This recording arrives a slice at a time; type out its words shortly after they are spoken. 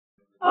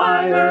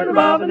I heard a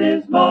robin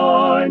this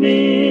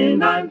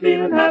morning, I'm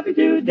feeling happy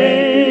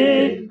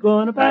today.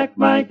 Gonna pack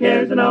my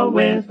cares in a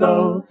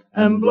whistle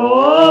and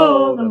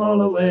blow them all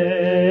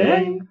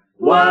away.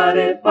 What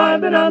if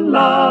I've been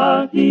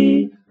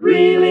unlucky,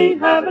 really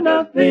having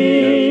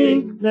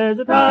nothing? There's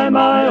a time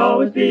I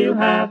always feel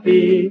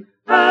happy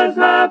as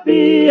a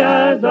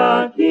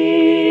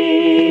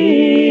king.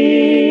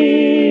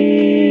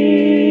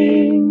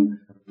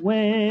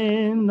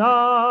 When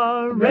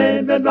the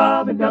red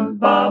robin comes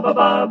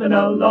bob-a-bobbing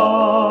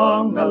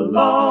along,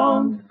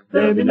 along,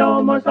 there'll be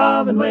no more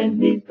sobbing when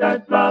he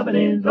starts robbing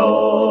his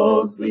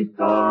old sweet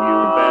song.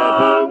 You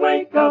better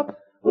wake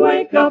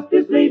up,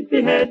 you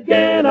sleepyhead,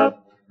 get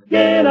up,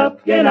 get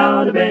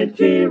out of bed,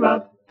 cheer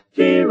up,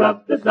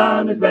 the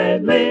sun is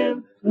red,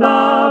 live,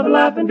 love,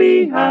 laugh, and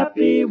be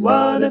happy.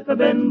 What if I've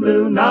been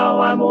blue?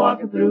 Now I'm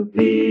walking through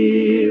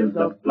fields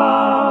of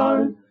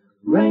flowers.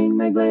 Rain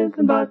may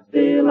glisten, but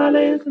still I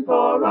listen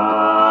for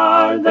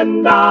hours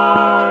and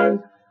hours.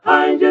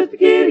 I'm just a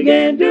kid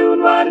again,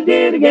 doing what I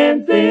did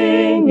again,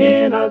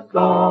 singing a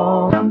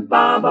song,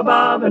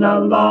 bob-a-bobbing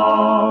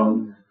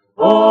along.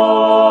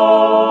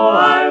 Oh,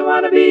 I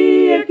want to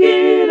be a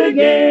kid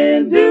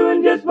again,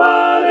 doing just what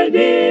I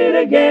did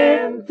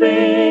again,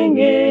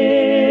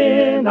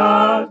 singing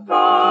a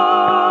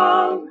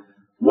song.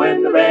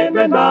 When the red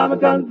robin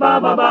comes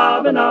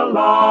bob-a-bobbing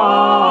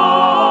along.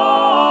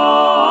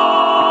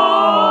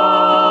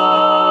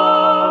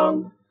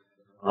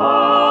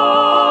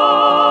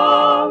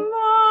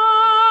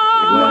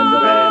 When the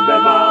red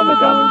robin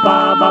comes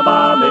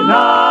bob-a-bobbing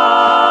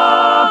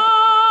along.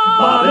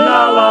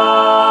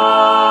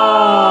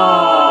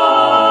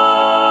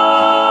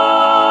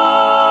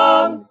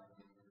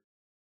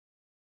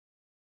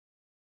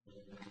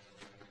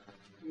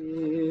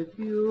 If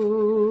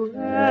you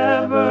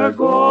ever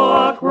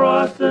go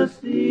across the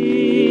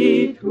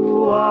sea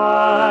to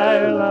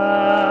Ireland,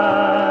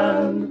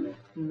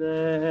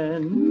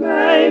 then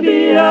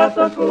maybe at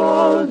the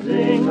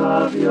closing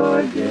of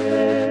your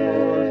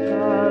day,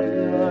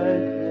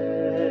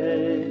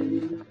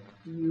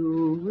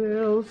 you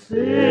will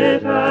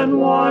sit and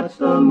watch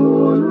the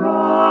moon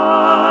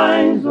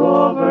rise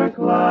over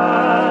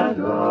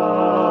Glasgow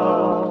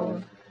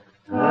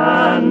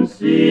and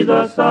see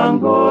the sun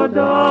go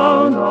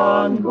down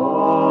on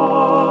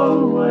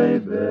Galway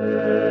Bay.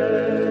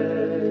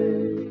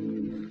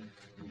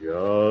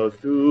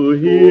 Just to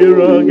hear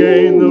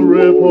again the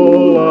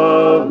ripple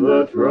of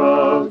the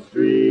trout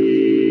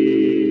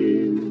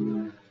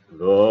stream,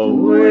 the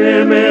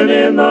women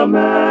in the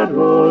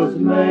meadows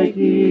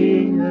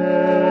making hay,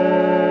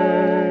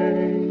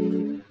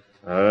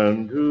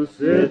 and to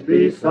sit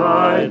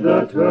beside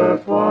the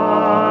turf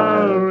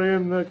fire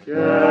in the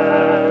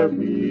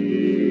cabin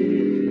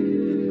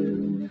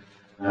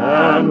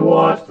and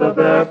watch the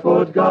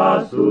barefoot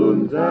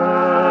gossoons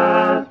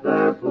at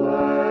their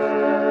play.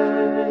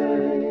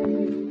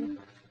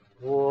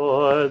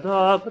 For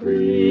the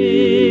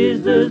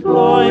breeze is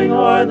blowing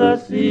o'er the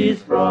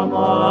seas from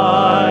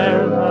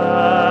Ireland,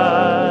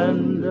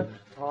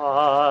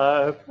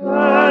 are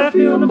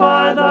perfumed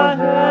by the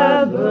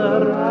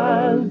heather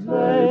as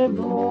they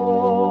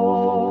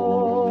blow,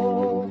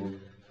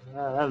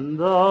 and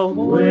the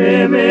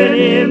women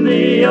in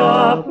the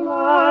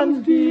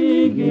uplands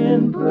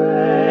begin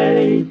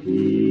breaking,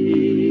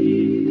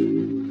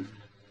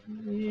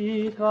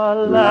 speak a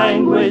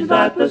language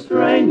that the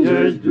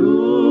strangers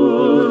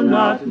do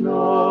not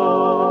know.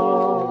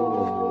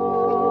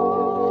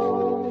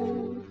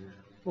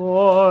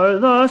 For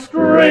the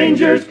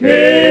strangers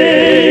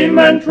came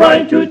and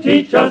tried to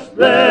teach us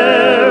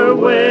their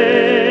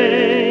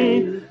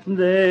way.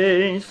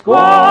 They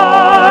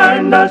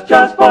scorned us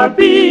just for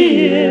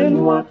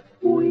being what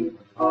we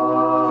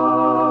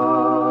are.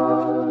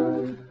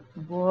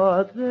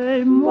 But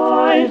they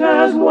might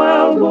as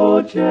well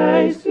go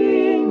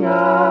chasing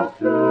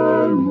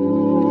after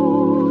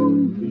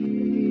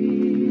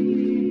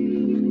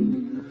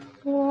moonbeams,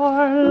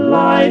 or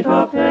light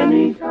a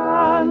penny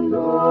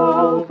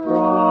candle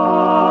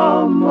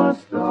from a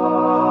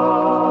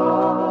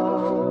star.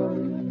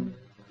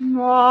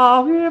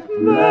 Now if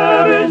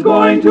there is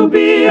going to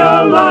be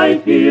a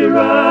life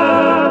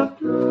hereafter,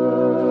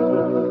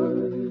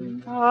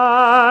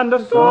 and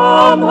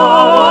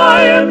somehow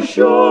I am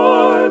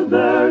sure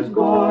there's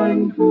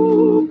going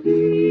to be,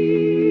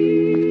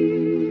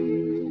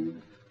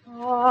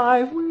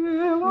 I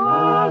will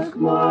ask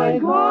my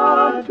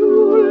God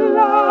to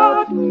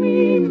let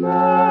me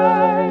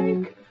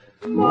make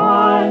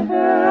my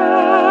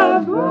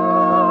heaven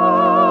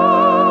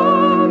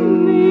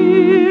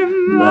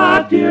in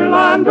that dear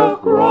land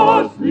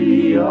across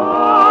the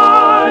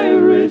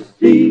Irish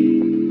Sea.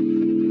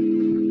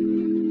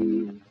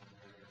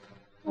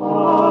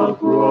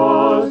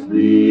 Across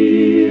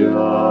the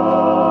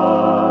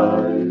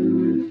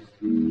Irish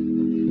Sea.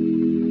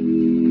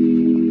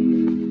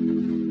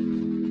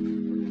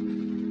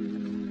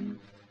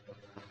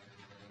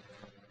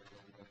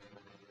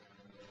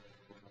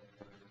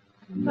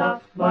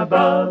 Not my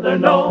brother,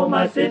 no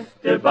my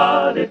sister,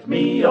 but it's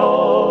me,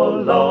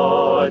 oh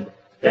Lord.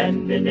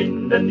 standing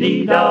in the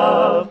need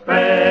of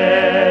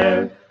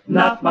prayer.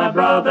 Not my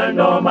brother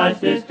nor my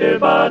sister,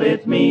 but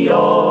it's me,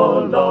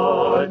 oh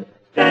Lord,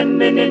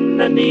 standing in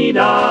the need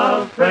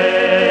of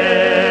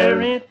prayer.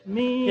 It's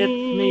me,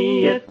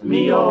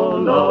 oh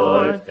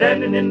Lord,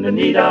 standing in the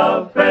need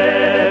of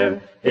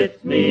prayer.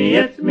 It's me,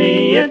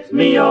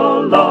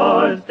 oh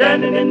Lord,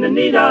 standing in the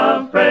need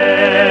of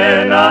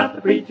prayer. Not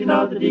the preaching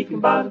or the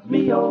deacon, but it's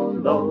me, oh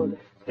Lord,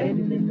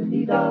 standing in the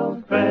need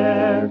of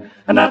prayer.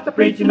 And not the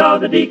preaching or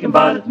the deacon,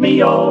 but it's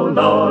me, oh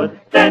Lord,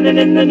 standing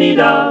in the need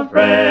of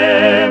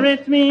prayer.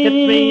 It's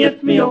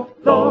me, oh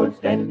Lord,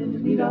 standing in the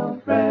need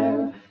of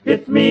prayer.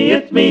 It's me,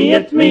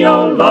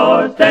 oh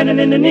Lord, standing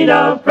in the need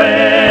of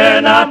prayer.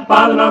 Not my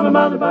father nor my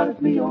mother, but it's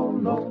me, oh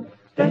Lord,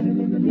 standing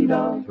in the need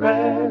of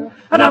prayer.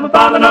 And not my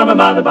father nor my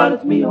mother, but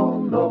it's me, oh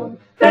Lord,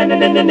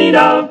 standing in the need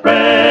of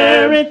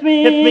prayer. It's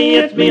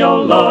me,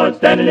 oh Lord,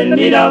 standing in the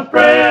need of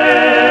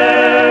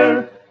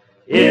prayer.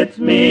 It's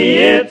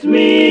me,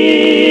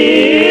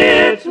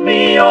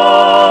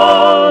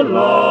 oh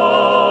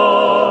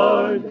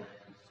Lord,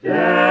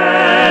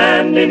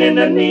 standing in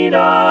the need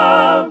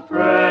of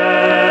prayer.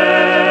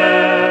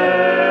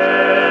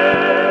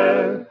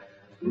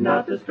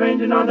 Not the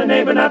stranger, nor the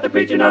neighbor, not the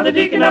preacher, nor the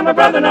deacon, not my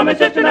brother, nor my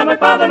sister, not my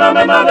father, nor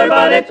my mother,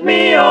 but it's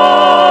me,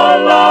 oh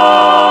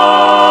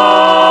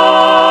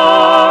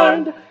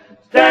Lord,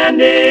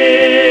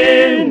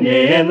 standing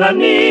in the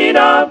need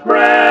of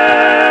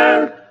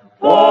prayer.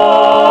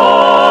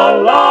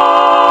 Oh Lord.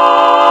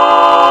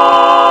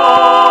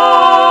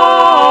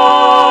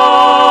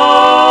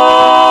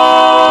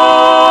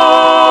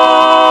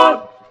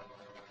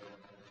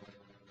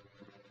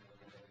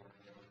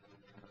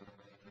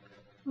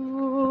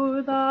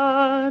 To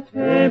the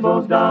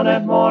tables down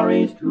at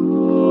Maurice,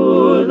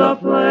 to the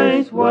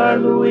place where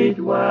Louis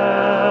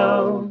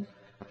dwells,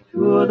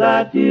 to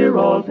that dear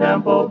old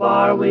temple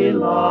bar we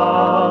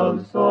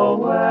love so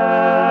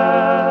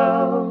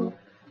well.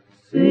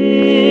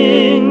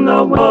 Sing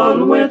the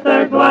world with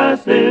their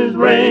glasses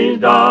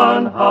raised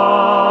on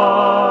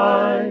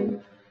high,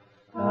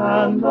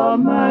 and the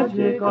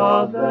magic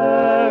of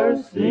their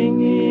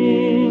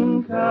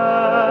singing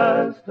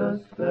cast a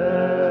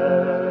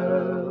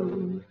spell.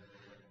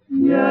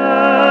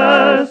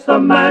 Yes, the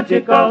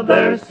magic of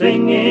their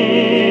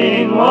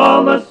singing,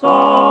 all the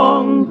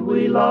songs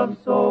we love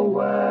so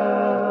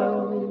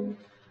well.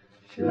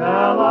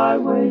 Shall I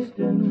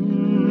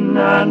wasten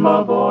and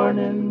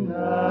Mavornin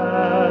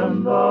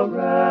and the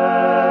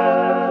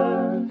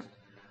rest?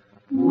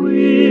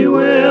 We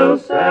will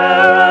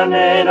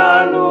serenade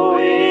our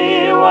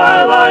Louis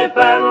while life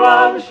and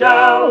love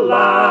shall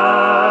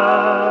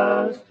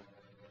last.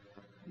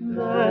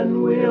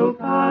 Then we'll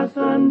pass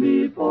and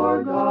be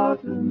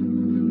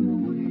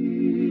forgotten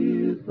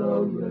with the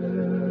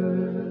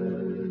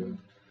rest.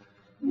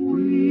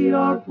 We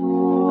are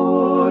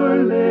poor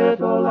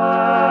little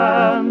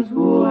lambs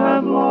who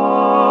have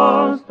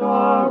lost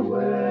our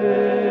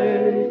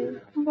way.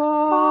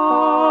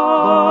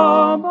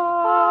 Ba,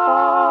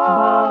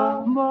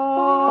 ba, ba.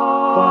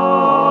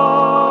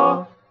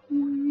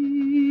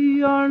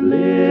 We are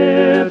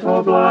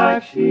little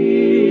black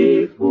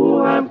sheep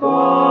who have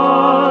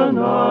gone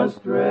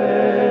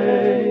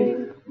astray.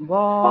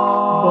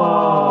 Ba,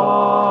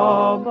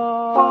 ba, ba,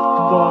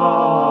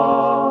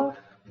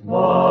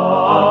 ba.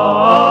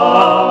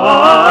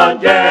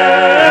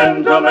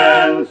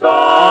 Gentlemen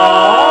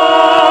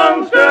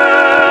songsters,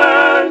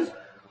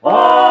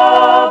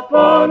 off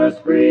on a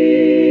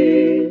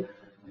spree,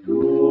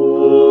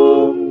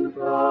 doomed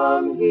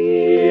from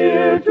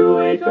here to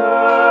eternity.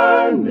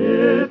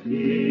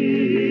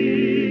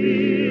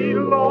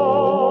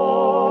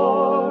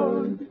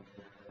 Lord,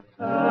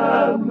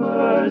 have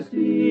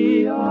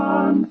mercy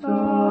on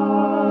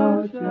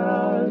such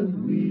as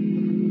we.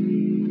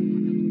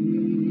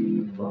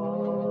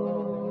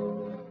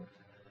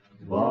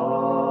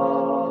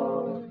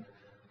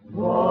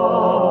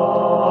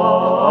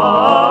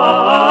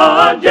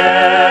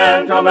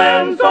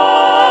 Gentlemen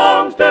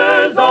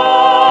songsters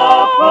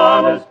off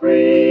on a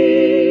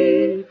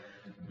spree,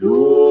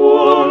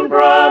 doomed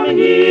from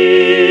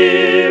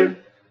here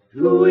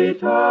to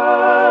eternity.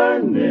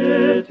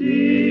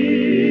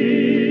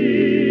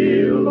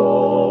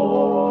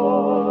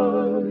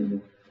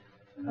 Lord,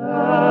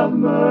 have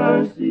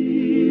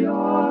mercy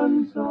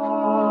on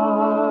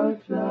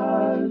such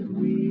as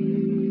we.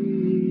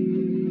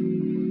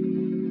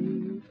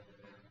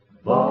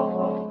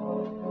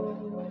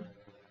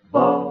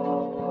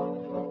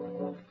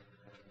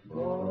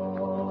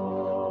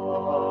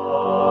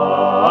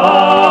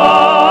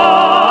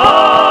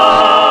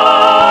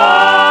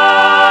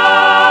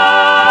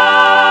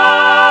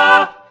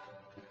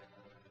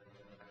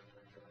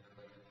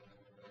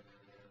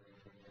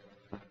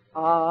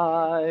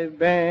 I've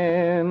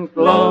been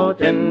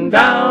floating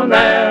down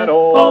that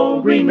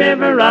old green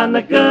river on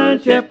the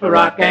good ship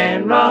Rock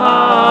and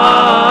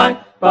Rye,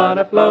 but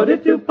I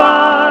floated too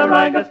far,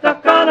 I got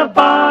stuck on a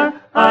bar.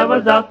 I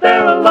was out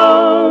there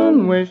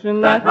alone,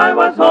 wishing that I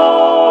was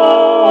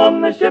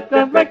home. The ship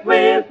got wrecked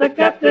with the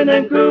captain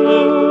and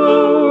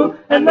crew,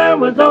 and and there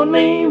was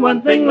only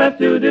one thing left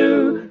to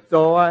do.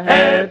 So I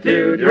had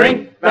to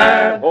drink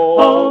that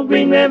old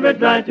green river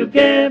dry to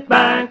get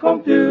back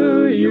home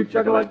to you.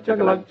 Chug-a-lug,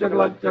 chug-a-lug,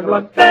 chug-a-lug,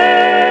 chug-a-lug.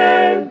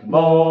 There's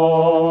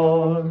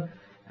more.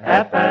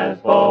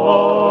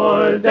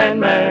 4:30, Dan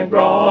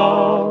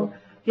McGraw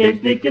came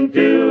sneaking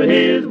to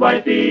his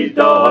wifey's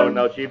door.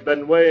 Now she's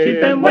been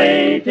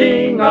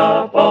waiting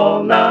up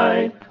all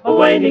night,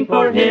 waiting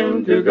for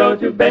him to go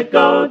to bed,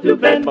 go to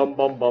bed. Bum,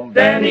 bum, bum.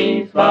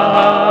 Danny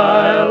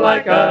smiled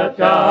like a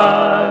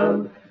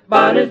child,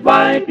 but his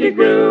wife, he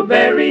grew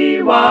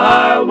very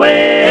wild.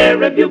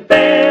 Where have you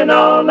been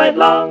all night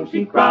long,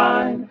 she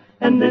cried.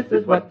 And this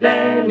is what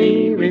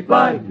Danny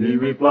replied. He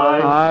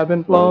replied, I've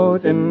been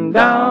floating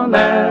down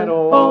that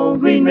old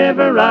green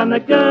river on a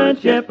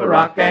good ship, a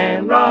rock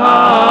and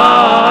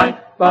ride.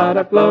 But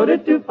I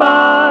floated too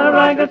far,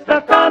 I got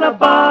stuck on a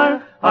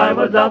bar. I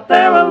was out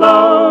there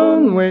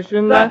alone,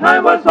 wishing that I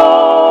was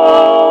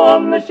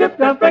home. The ship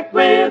got wrecked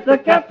with the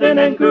captain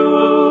and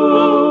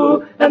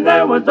crew, and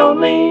there was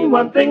only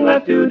one thing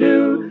left to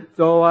do.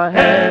 So I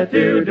had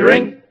to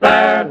drink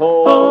that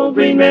old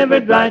green river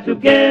dry to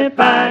get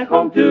back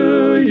home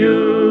to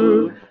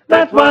you.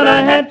 That's what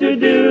I had to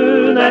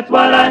do, that's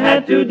what I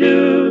had to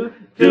do,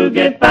 to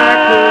get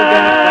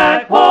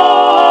back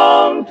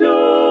home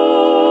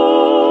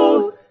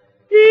to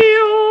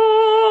you.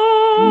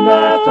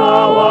 That's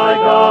how I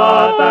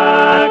got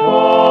back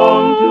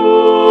home to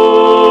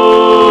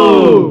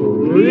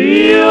you.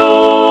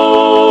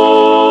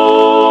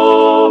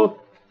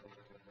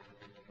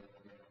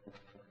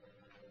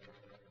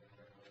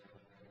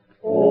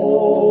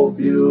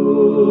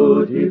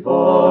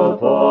 Beautiful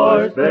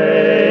for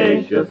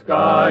spacious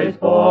skies,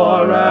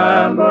 for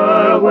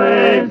amber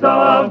waves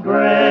of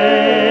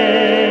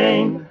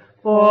grain,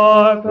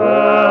 for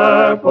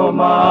purple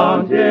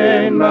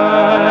mountain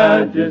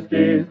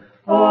majesties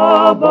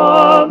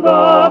above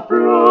the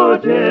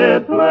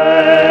fruited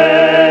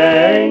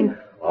plain.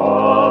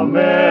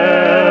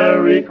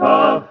 America,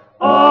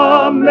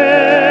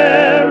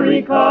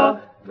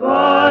 America,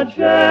 God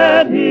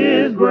shed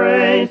His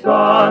grace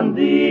on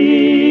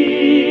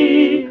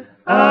thee,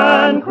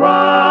 and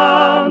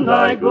crown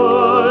thy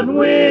good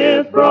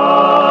with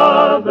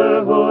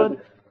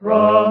brotherhood,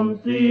 from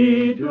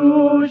sea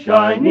to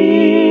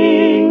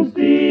shining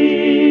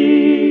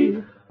sea.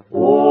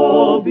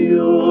 Oh,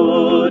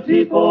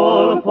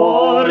 beautiful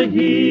for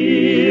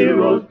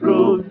heroes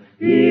proved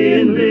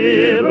in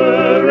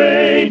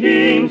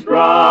liberating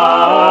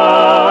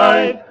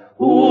strife,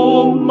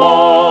 who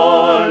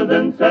more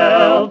than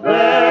self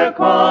their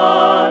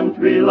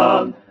country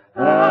loved,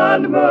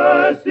 and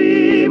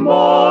mercy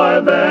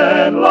more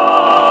than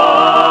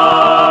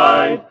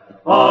life.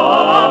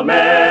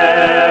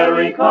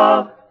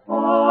 America,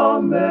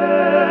 America,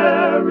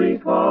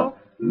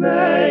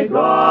 may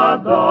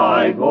God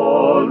thy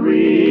gold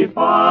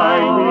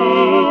refine,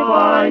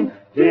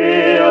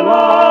 till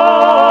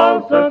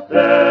all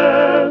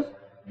success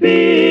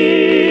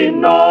be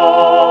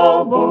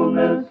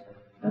nobleness,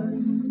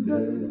 and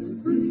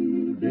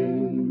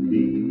everything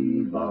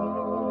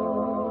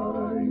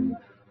divine.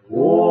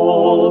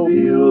 Oh,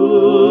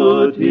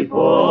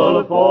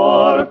 beautiful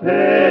for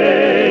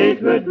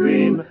patriot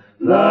dream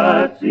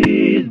that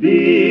sees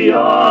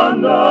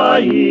beyond the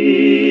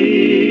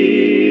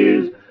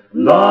years,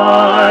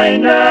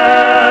 thine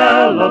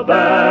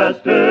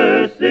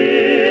alabaster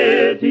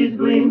cities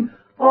gleam,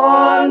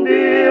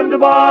 undimmed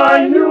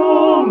by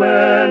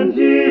human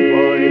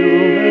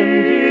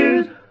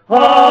tears.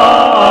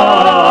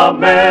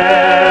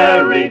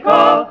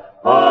 America,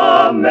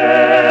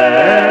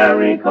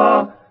 America,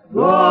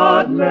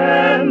 God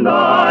mend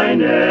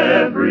thine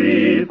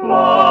every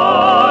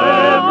flaw,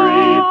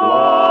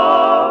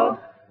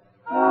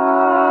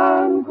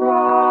 and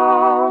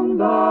crown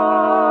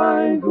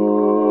thy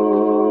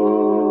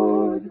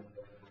good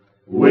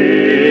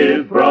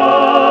with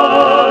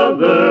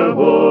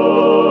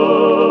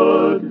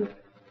brotherhood.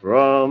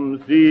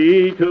 From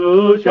sea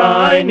to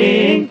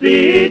shining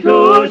sea,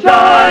 to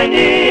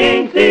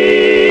shining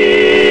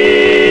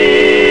sea,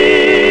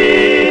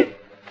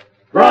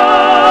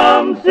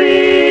 from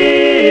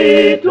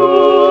sea to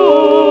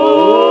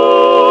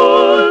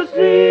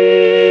sea.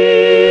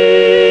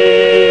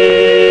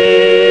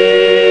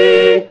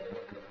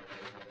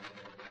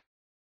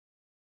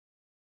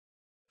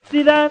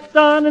 See that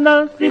sun in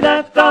the, see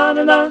that sun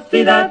in the,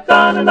 see that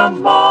sun in the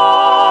morning.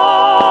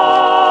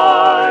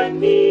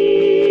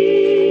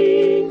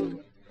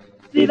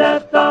 See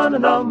that sun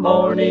in the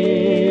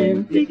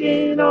morning,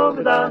 peeking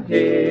over the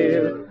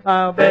hill.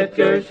 I'll bet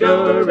you're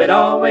sure it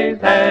always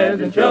has,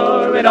 and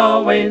sure it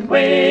always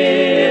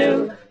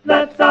will.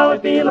 That's how I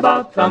feel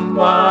about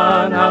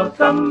someone, how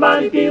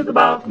somebody feels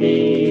about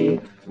me.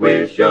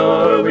 We're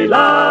sure we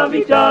love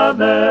each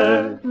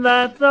other,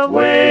 that's the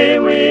way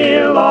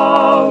we'll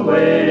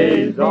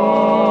always,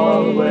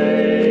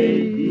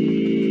 always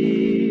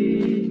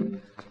be.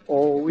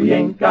 Oh, we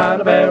ain't got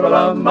a barrel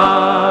of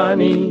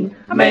money,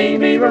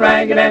 maybe we're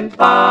ragged and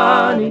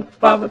funny,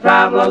 but we'll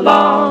travel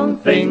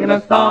along singing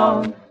a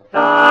song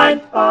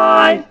Side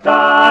by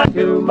side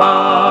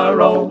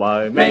tomorrow.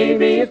 Why,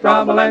 maybe it's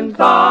trouble and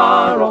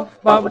sorrow,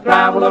 but we'll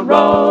travel the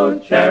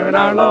road, sharing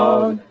our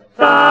load.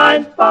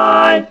 Side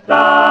by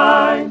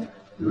side,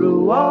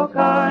 through all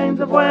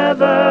kinds of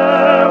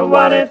weather.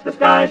 What if the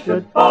sky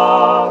should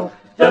fall?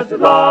 Just as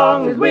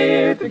long as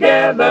we're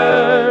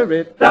together,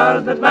 it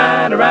doesn't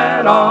matter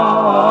at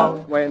all.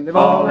 When they've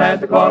all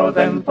had their quarrels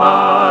and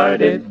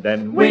parted,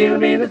 then we'll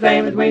be the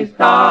same as we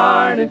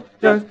started,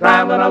 just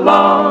traveling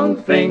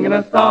along, singing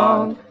a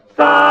song.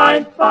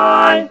 Side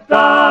by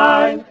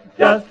side,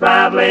 just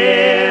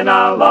traveling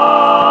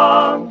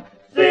along,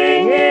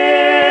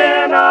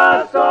 singing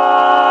a song.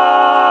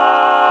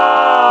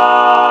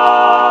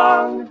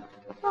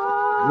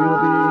 We'll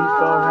be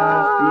so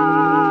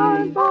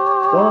happy,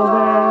 so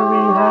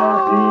very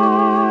happy.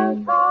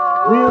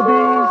 We'll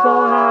be so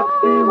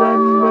happy when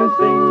we're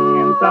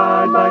singing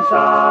side by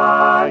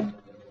side.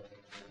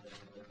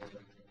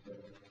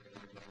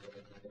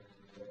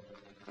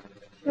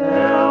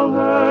 Tell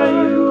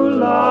her you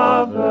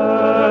love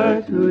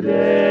her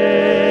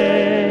today.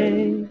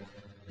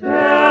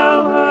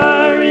 Tell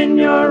her in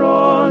your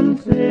own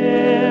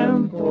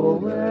simple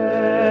way.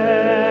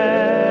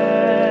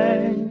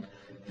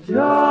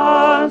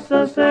 Just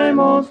the same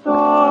old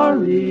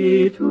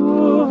story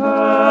to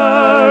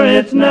her,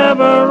 it's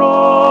never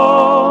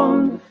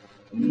wrong.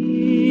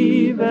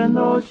 Even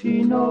though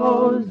she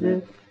knows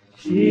it,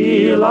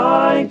 she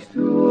likes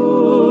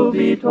to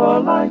be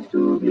told, likes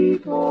to be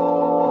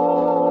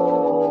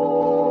told.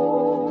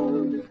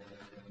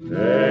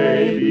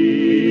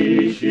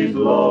 Maybe she's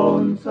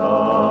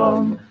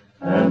lonesome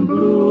and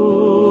blue,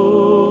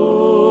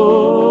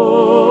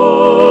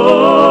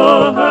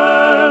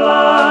 her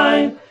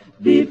life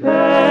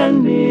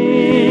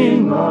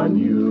depending on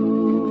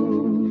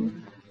you.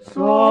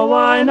 So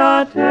why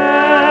not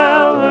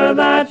tell her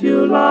that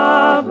you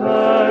love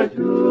her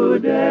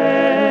today?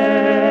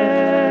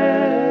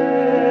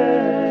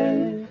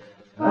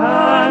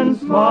 And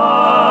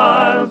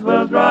smiles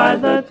will dry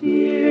the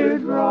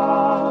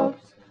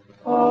teardrops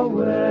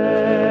away.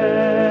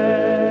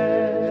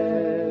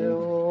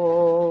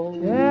 Oh,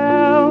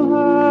 tell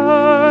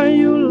her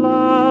you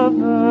love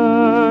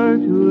her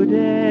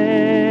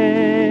today.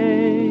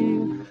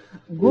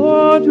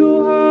 Go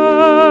to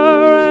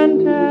her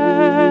and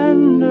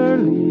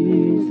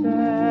tenderly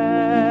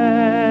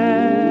say,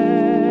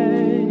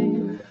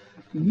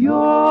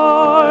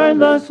 you're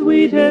the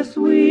sweetest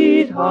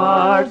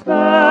sweetheart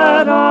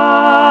that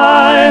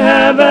I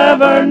have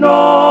ever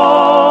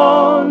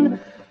known.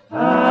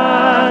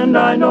 And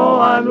I know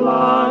I'm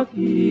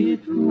lucky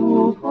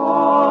to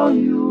call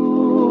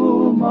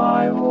you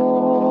my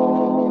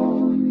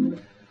own.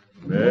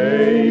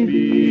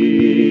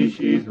 Maybe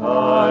she's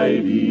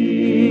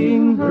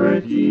hiding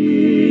her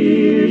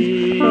tears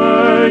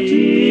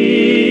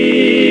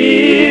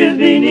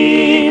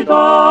beneath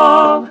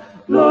all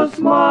the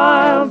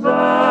smiles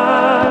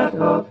that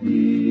appear.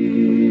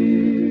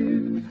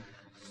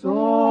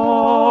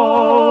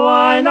 So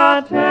why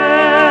not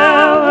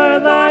tell her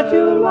that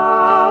you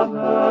love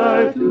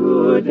her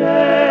today?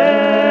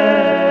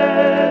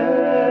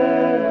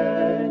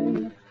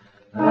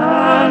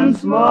 And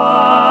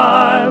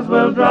smiles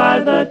will dry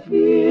the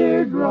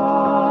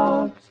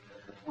teardrops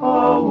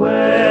away.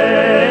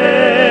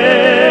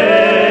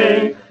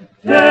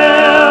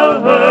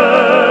 Tell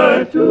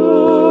her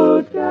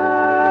today.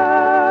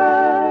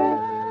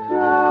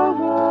 Tell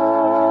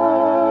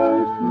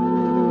her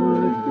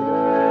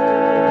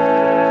today.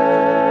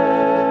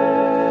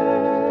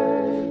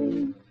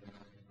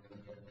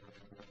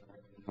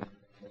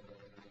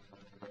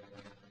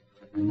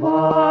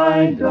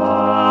 My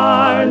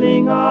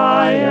darling,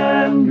 I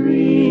am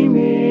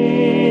dreaming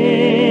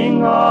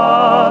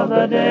of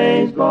the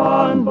days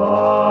gone by.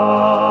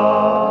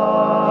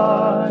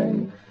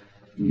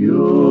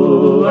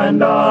 You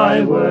and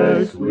I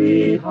were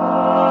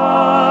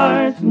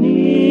sweethearts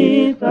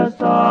 'neath the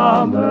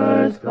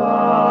summer sky.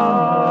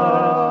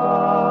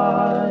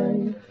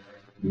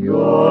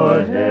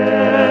 Your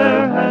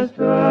hair has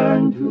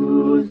turned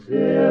to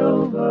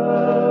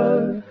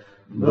silver,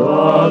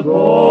 the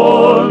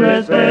gold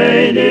has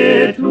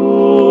faded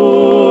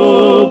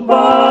too,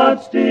 but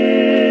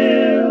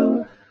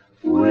still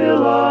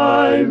will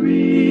I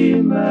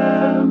remember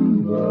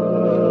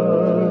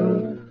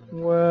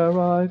where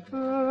I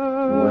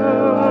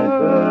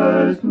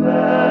first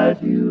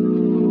met you.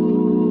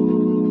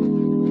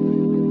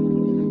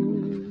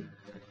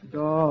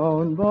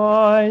 Down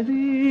by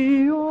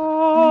the old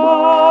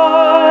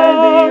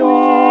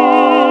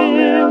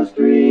mill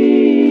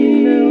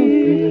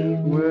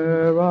stream,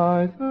 where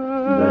I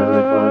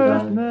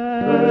first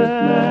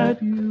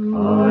met you.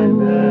 I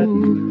met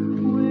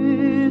you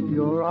with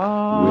your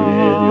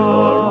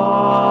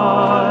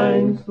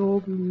eyes so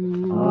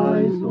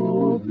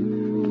blue,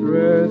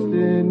 dressed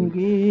in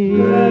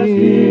gingham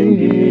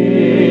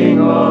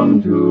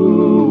too.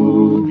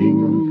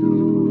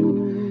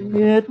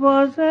 It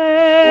was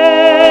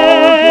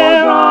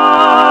there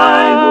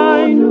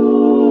I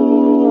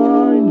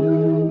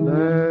knew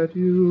that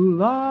you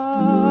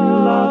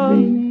loved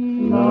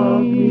me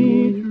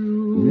true.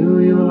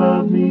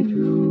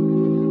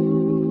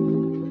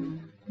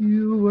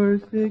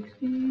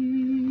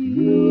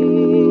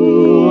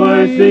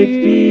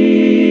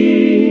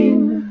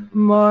 16.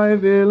 My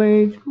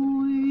village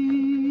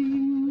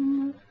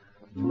queen,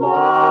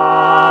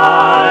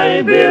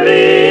 my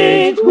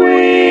village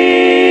queen,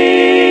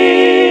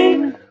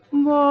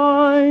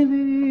 by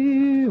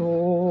the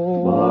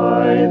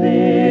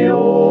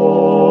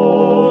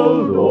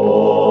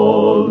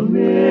old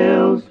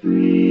mill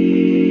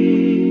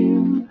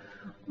stream,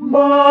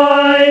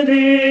 by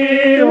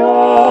the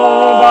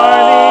old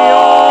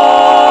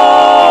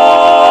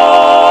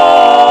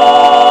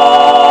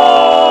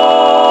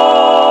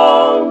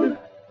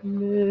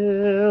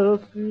mill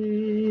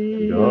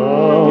stream,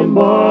 down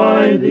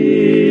by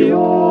the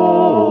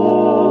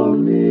old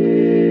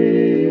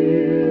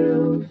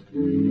mill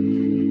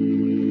stream.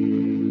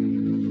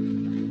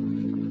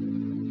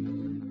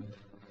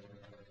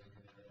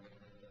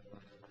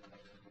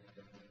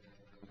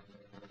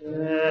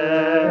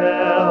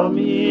 Tell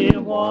me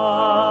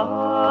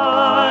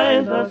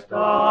why the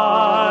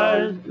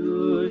stars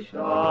do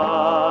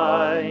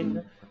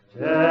shine.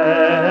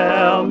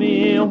 Tell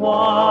me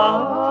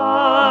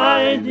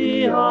why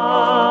the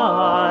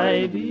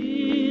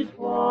ivy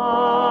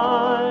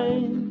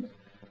twines.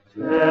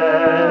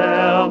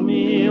 Tell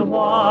me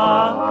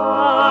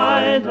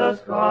why the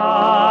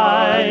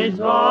skies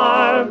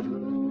are blue.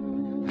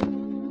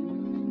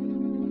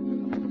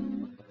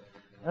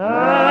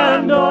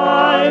 And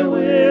I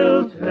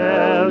will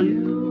tell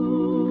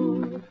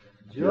you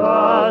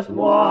just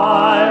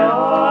why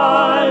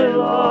I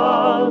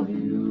love you.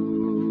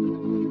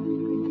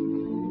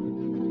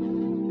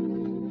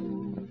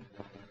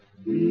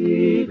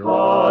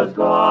 Because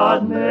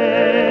God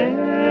made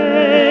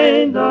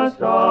the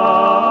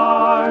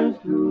stars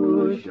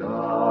to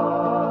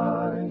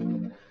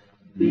shine.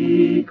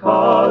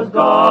 Because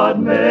God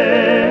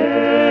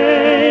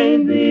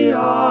made the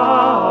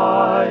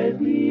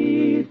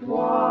ivy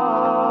twine.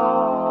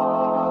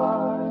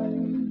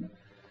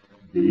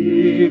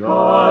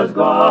 Because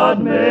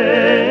God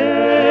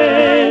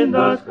made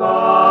the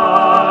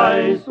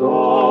sky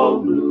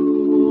so blue.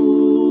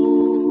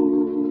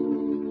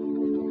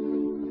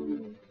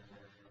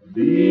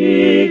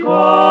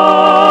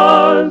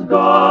 Because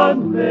God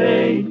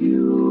made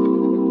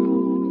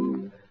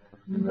you.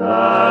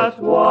 That's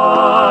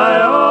why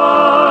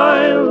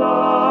I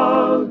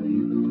love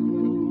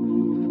you.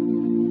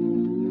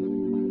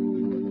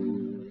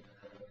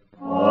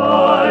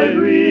 I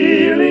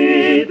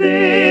really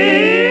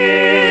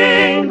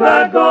think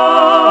that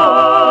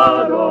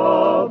God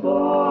above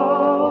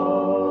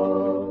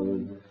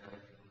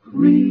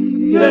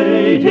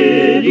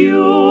created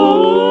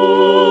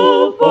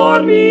you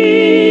for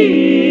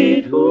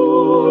me to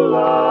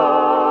love,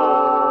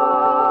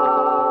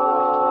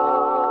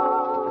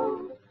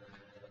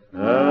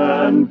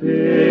 and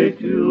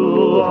picked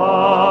you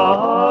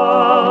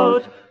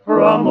out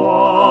from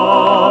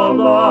all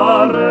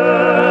the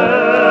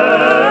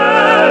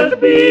rest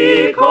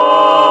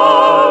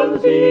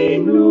because He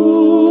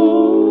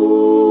knew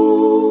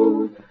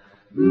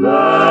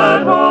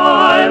that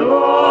I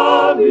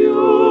love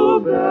you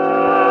best.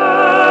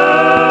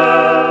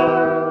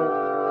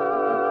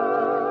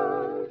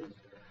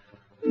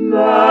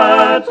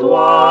 That's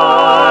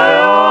why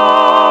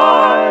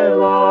I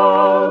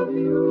love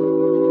you.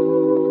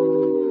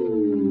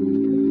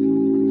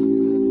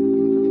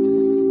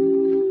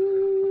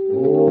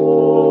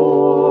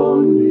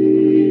 Only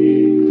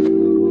you.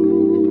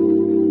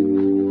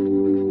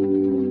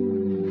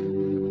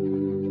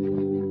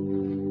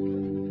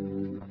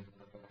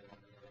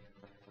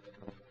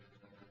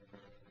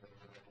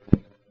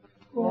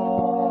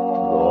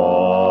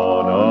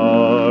 Gone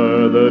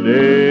are the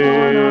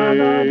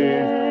days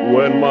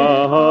when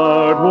my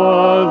heart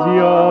was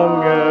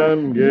young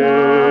and gay,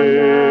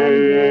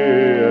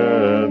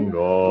 and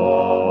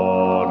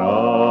gone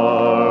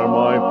are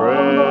my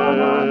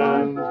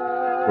friends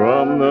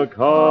from the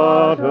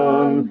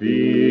cotton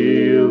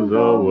fields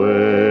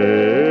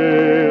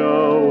away,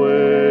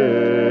 away.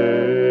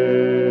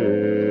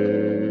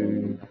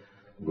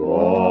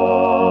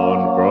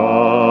 Gone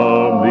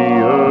from the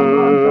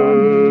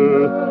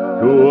earth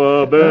to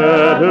a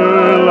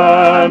better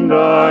land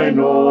I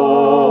know.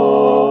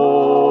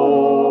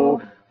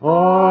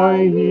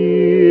 I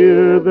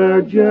hear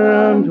their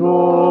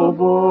gentle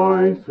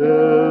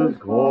voices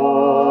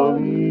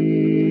calling,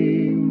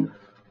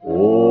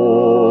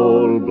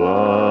 Old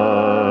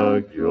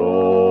Black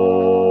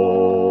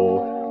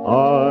Joe.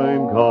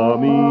 I'm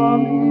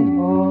coming,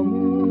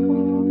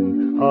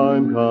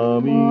 I'm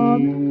coming,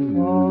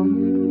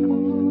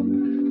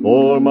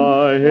 for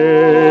my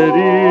head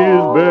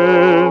is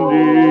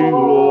bending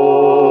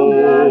low.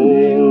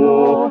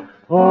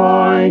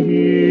 I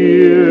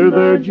hear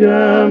their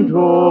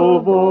gentle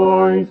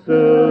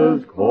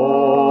voices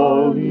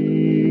calling.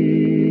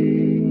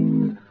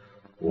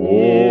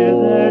 Hear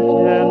their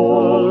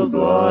gentle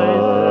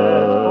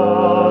voices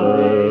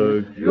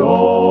calling.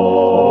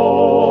 Joe,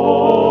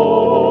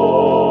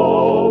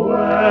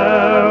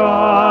 where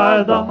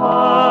are the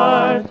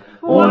hearts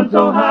once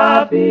so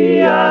happy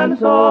and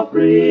so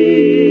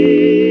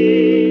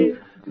free?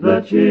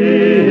 The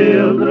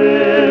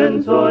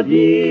children so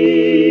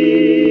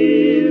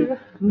dear,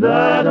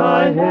 that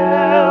I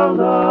held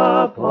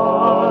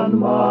upon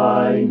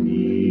my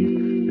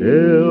knee,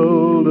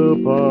 held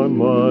upon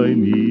my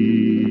knee.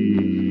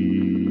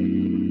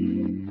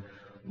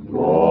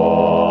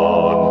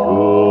 Gone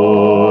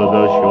to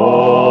the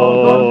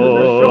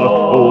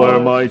shore, where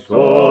my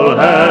soul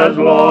has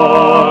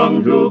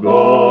longed to go.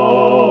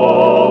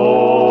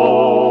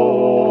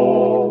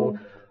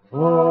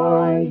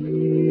 I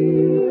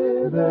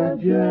hear the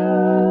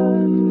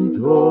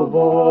gentle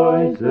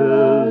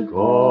voices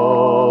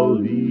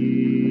calling,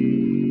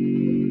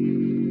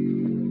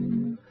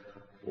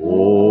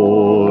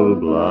 Old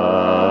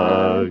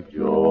Black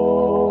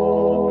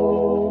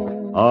Joe,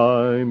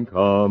 I'm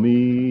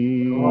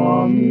coming,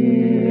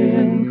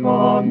 coming,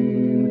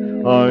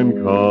 coming, I'm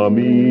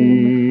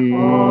coming,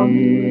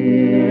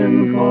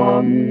 coming,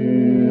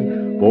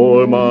 coming,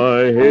 for my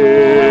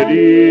head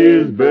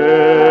is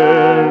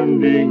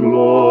bending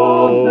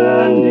low,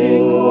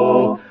 bending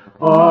low.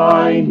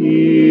 I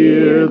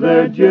hear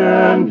their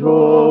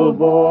gentle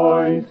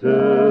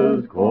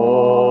voices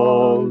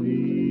calling,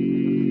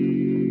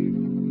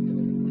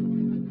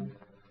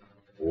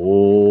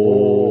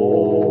 Old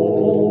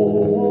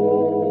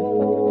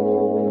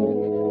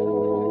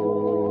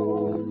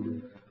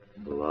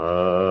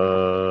Black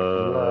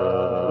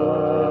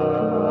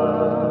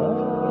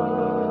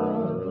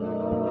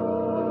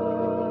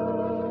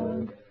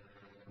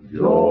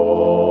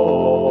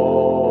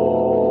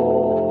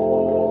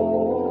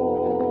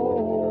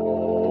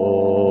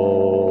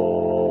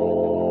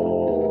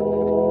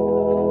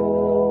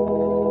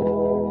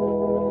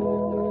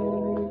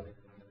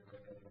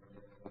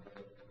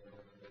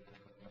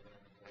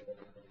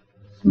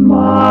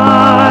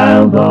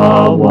Smile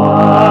the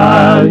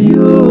while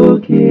you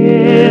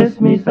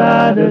kiss me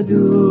sad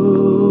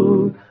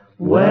adieu.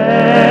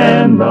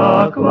 When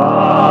the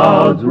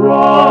clouds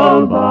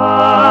roll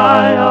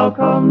by, I'll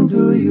come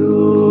to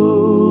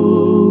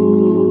you.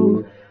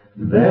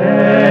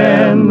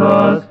 Then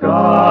the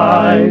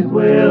skies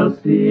will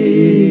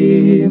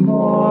seem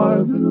more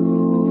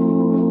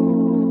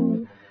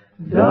blue.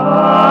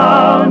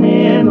 Down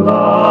in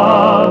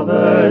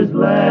Lover's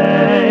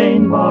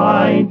Lane,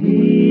 my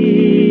dearie,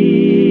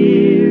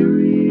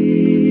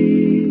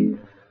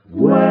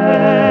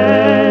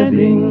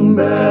 wedding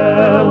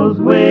bells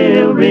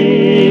will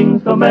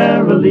ring so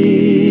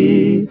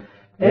merrily.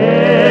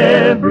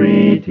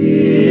 Every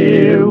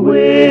tear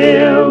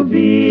will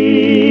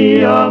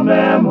be a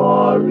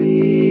memory.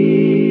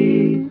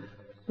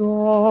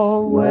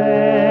 So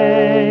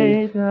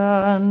wait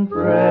and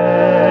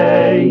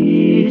pray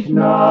each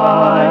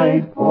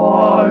night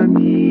for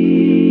me,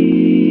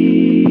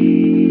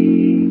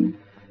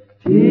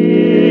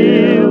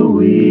 till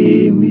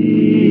we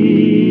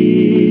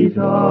meet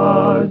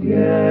again.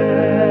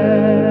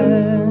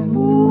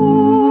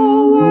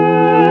 Oh,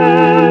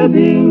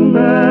 wedding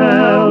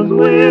bells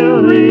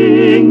will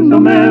ring so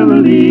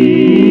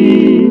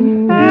merrily.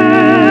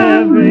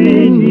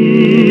 Every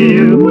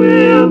tear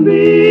will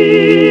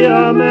be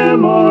a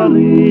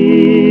memory.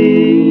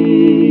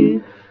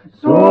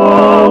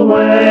 So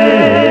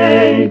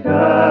wait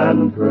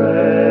and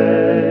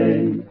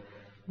pray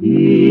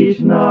each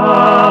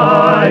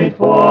night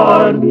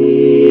for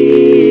me,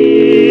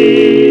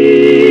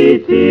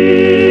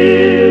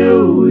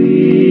 till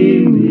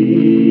we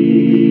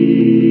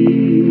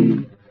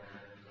meet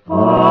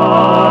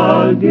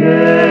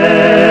again.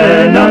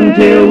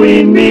 Until we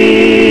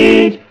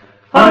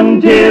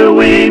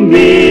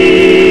meet